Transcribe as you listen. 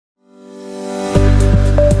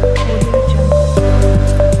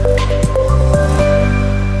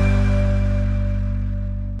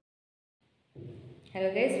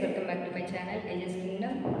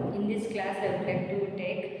I would like to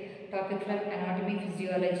take topic from anatomy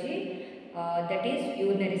physiology, that is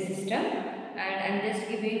urinary system, and I am just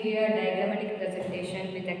giving you a diagrammatic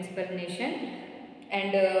presentation with explanation.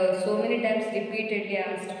 And so many times repeatedly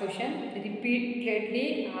asked question,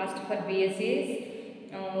 repeatedly asked for BScs.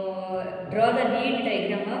 Draw the neat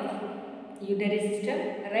diagram of urinary system,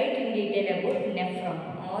 write in detail about nephron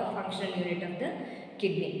or functional unit of the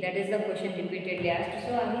kidney. That is the question repeatedly asked.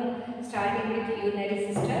 So I am starting with urinary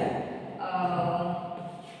system.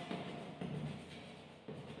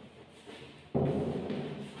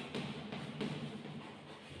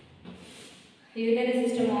 Urinary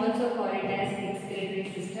system also called it as excretory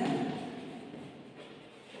system.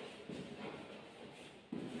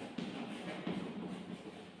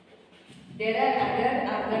 There are other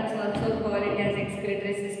organs also called it as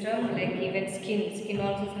excretory system, like even skin. Skin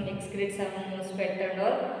also some excrete some sweat and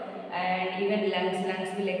all, and even lungs.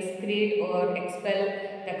 Lungs will excrete or expel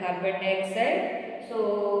the carbon dioxide. So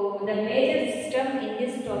the major system in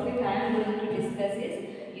this topic I am going to discuss is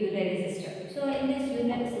urinary system. So in this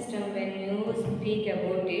urinary system, when you speak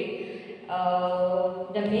about it,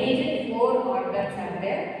 the major four organs are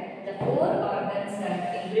there. The four organs are,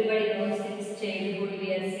 everybody knows since childhood we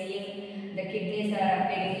are seeing the kidneys are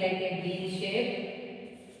appearing like a bean shape.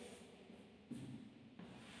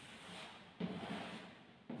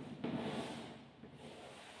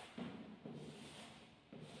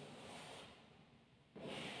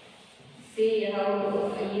 See how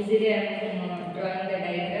easily I am drawing the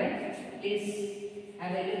diagram. Please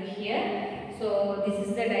have a look here. So this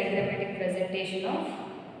is the diagrammatic presentation of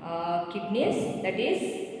kidneys. That is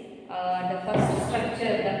the first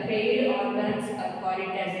structure, the paired organs are called it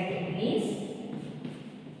as a kidneys.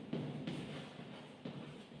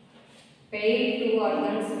 Paired two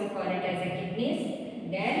organs we call it as a kidneys.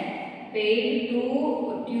 Then paired two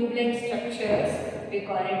tube-like structures we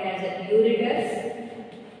call it as a ureters.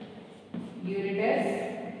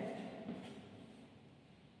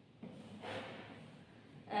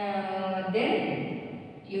 Then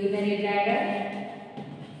urinary bladder.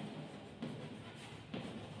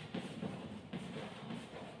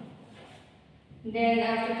 Then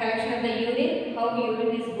after collection of the urine, how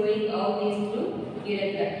urine is going out is through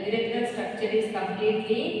urethra. Urethral structure is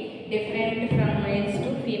completely different from males to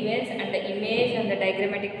females, and the image and the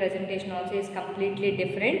diagrammatic presentation also is completely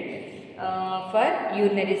different for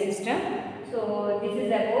urinary system. So this is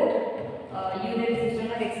about urinary system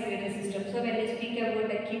or excretory system. So when we speak about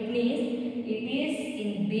the kidneys, it is in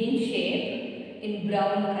bean shape, in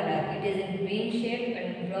brown color. It is in bean shape and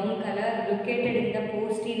brown color, located in the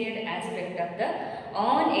posterior aspect of the,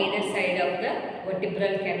 on either side of the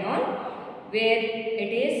vertebral canal, where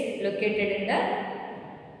it is located in the,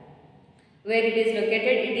 it is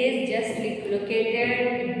just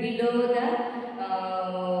located below the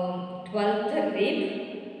 12th rib,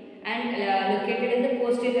 and located in the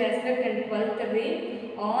posterior aspect and 12th rib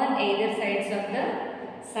on either sides of the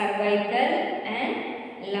cervical and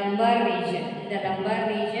lumbar region. In the lumbar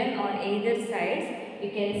region on either sides, you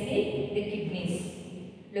can see the kidneys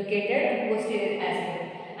located in posterior aspect,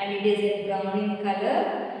 and it is in brown in color.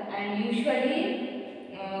 And usually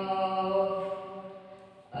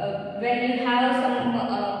when you have some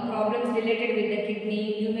problems related with the kidney,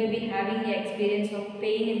 you may be having the experience of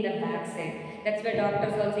pain in the back side. That's why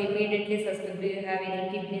doctors also immediately suspect, do you have any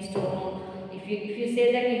kidney stone? If you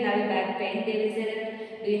say that you have a back pain, they will say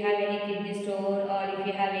that, do you have any kidney stone, or if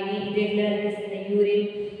you have any irregularities in the urine.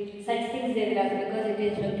 Such things they will ask, because it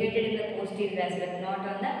is located in the posterior aspect, not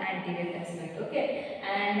on the anterior aspect. Okay.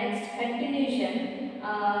 And next, continuation.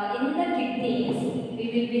 In the kidneys, we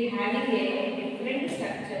will be having a different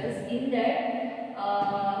structures. In that,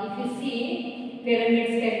 if you see,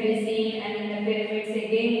 pyramids can be seen, and in the pyramids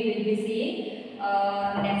again you will be seeing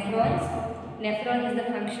nephrons. Nephron is the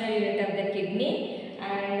functional unit of the kidney,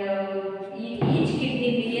 and each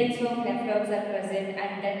kidney millions of nephrons are present,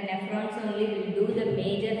 and then nephrons only will do the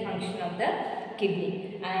major function of the kidney.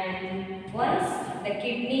 And once the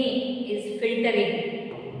kidney is filtering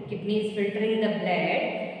the blood,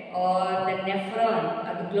 or the nephron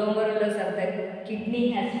or the glomerulus of the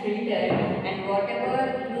kidney has filtered, and whatever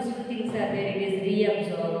useful things are there, it is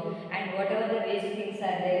reabsorbed, and whatever the waste things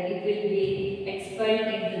are there, it will be expelled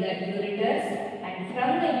into the ureters, and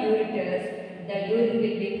from the ureters, the urine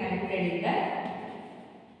will be collected in the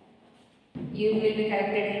urinary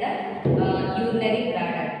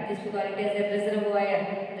bladder. This we call it as a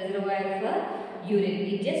reservoir for urine.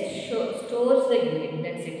 It just stores the urine.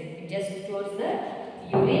 That's it. It just stores the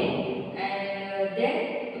urine, and then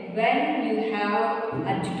when you have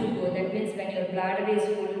urge to go, that That means when your bladder is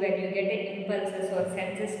full, when you get impulses or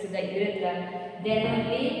senses to the urethra, then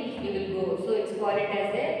only you will go. So it's called it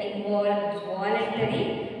as a voluntary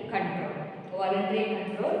control. Voluntary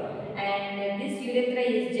control. And this urethra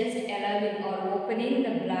is just allowing or opening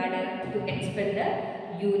the bladder to expel the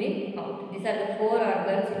urine out. These are the four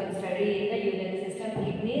organs you will study in the urinary system: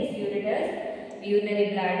 kidneys, ureters,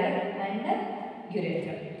 urinary bladder, and the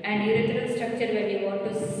urethra. And urethral structure, when you want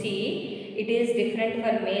to see, it is different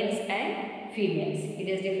for males and females. It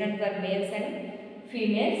is different for males and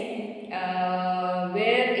females.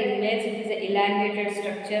 Where in males it is an elongated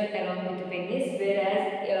structure along with the penis, whereas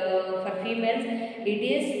for females it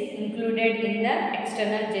is included in the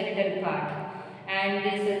external genital part. And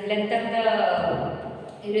this length of the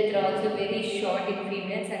urethra also very short in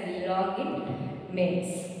females and long in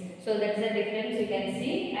males. So that's the difference you can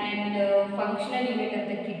see. And functional unit of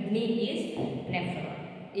the kidney is nephron.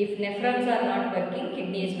 If nephrons are not working,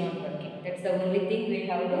 kidney is not working. That's the only thing we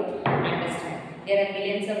have to understand. There are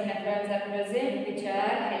millions of nephrons are present which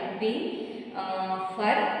are helping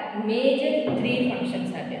for major three functions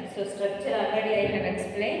are there. So structure already I have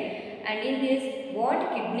explained. And in this, what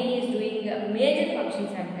kidney is doing, major functions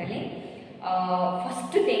I am telling.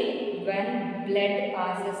 First thing, when blood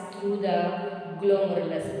passes through the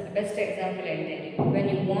glomerulus. Best example I will tell you. When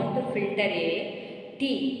you want to filter a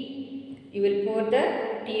tea, you will pour the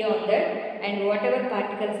tea on that, and whatever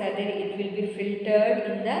particles are there, it will be filtered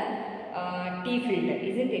in the tea filter,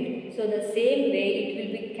 isn't it? So the same way it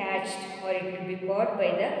will be catched or it will be caught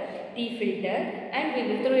by the tea filter and we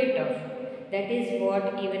will throw it off. That is what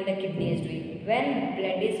even the kidney is doing. When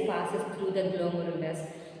blood is passes through the glomerulus,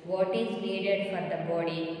 what is needed for the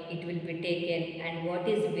body, it will be taken, and what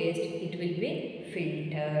is waste, it will be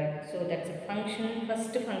filtered. So that's a function.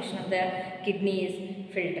 First function of the kidney is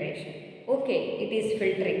filtration. Okay, it is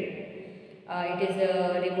filtering. It is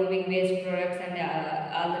removing waste products and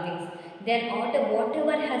all the things. Then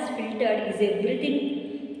whatever has filtered, is everything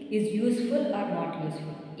is useful or not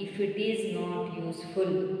useful? If it is not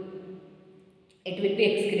useful, it will be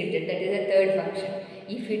excreted. That is the third function.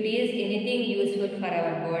 If it is anything useful for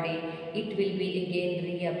our body, it will be again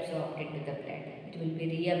reabsorbed into the blood. It will be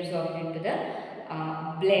reabsorbed into the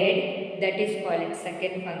blood. That is called its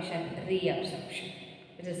second function, reabsorption.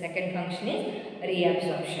 The second function is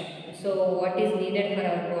reabsorption. So what is needed for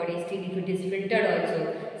our body, still if it is filtered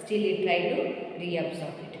also, still it try to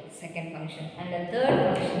reabsorb it. Second function. And the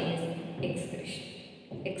third function is excretion.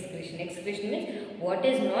 Excretion means what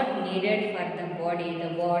is not needed for the body,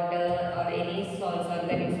 the water or any salts,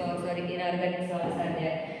 organic salts or inorganic salts are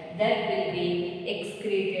there, that will be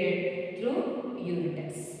excreted through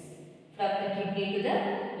ureters. From the kidney to the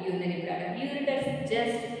urinary bladder. Ureters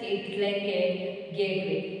just it's like a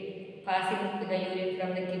gateway, passing the urine from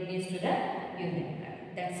the kidneys to the urinary bladder.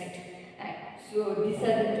 That's it. So these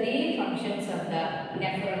are the three functions of the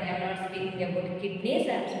nephron. I am not speaking about kidneys,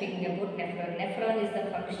 I am speaking about nephron. Nephron is the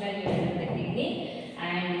functional unit of the kidney,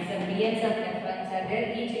 and some millions of nephrons are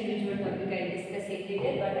there. Each individual topic I will discuss in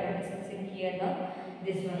detail, but I am discussing here now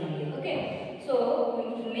this one only. Okay. So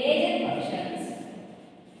major functions,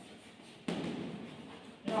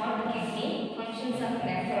 not kidney, functions of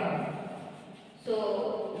nephron. So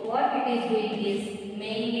what it is doing is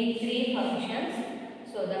mainly three functions.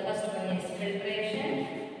 So the first one is filtration,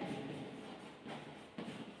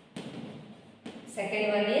 second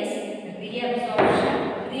one is reabsorption.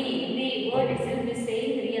 What itself is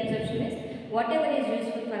saying reabsorption is whatever is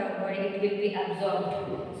useful for our body, it will be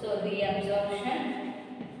absorbed. So reabsorption.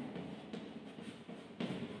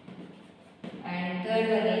 And third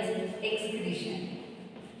one is excretion.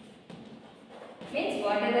 Means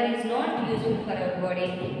whatever is not useful for our body,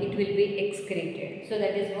 it will be excreted. So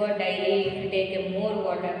that is what daily if we take a more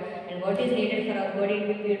water, and what is needed for our body, it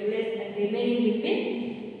will be utilized and remaining will be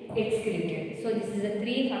excreted. So this is the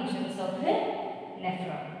three functions of the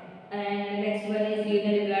nephron. And next one is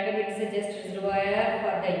urinary bladder. It is just reservoir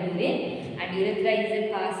for the urine, and urethra is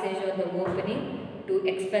a passage or the opening to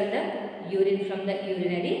expel the urine from the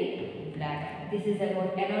urinary bladder. This is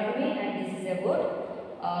about anatomy and this is about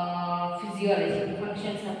physiology,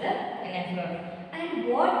 functions of the nephron. And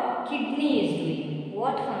what kidney is doing?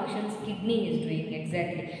 What functions kidney is doing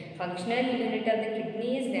exactly? Functional unit of the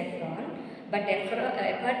kidney is nephron, but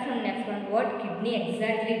apart from nephron, what kidney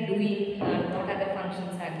exactly doing? What other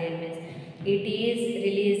functions are there? Means it is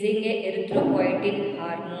releasing a erythropoietin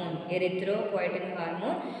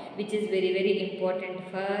hormone, which is very very important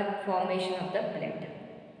for formation of the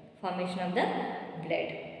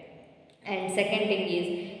blood. And second thing is,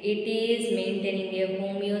 it is maintaining a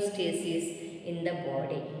homeostasis in the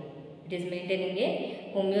body. It is maintaining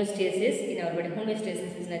a homeostasis in our body.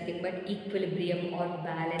 Homeostasis is nothing but equilibrium or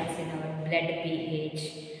balance in our blood pH.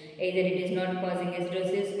 Either it is not causing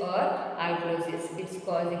acidosis or alkalosis. It's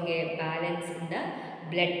causing a balance in the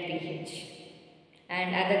blood pH.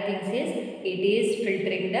 And other things is it is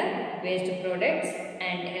filtering the waste products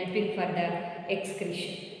and helping for the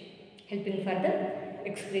excretion.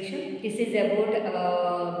 This is about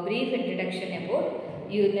a brief introduction about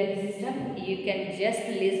urinary system. You can just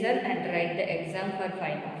listen and write the exam for 5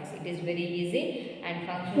 marks. It is very easy, and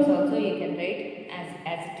functions also you can write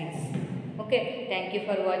as it is. Okay, thank you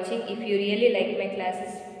for watching. If you really like my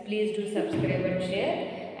classes, please do subscribe and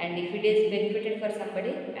share. And if it is benefited for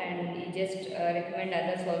somebody, and you just recommend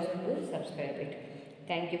others also to subscribe it.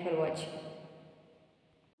 Thank you for watching.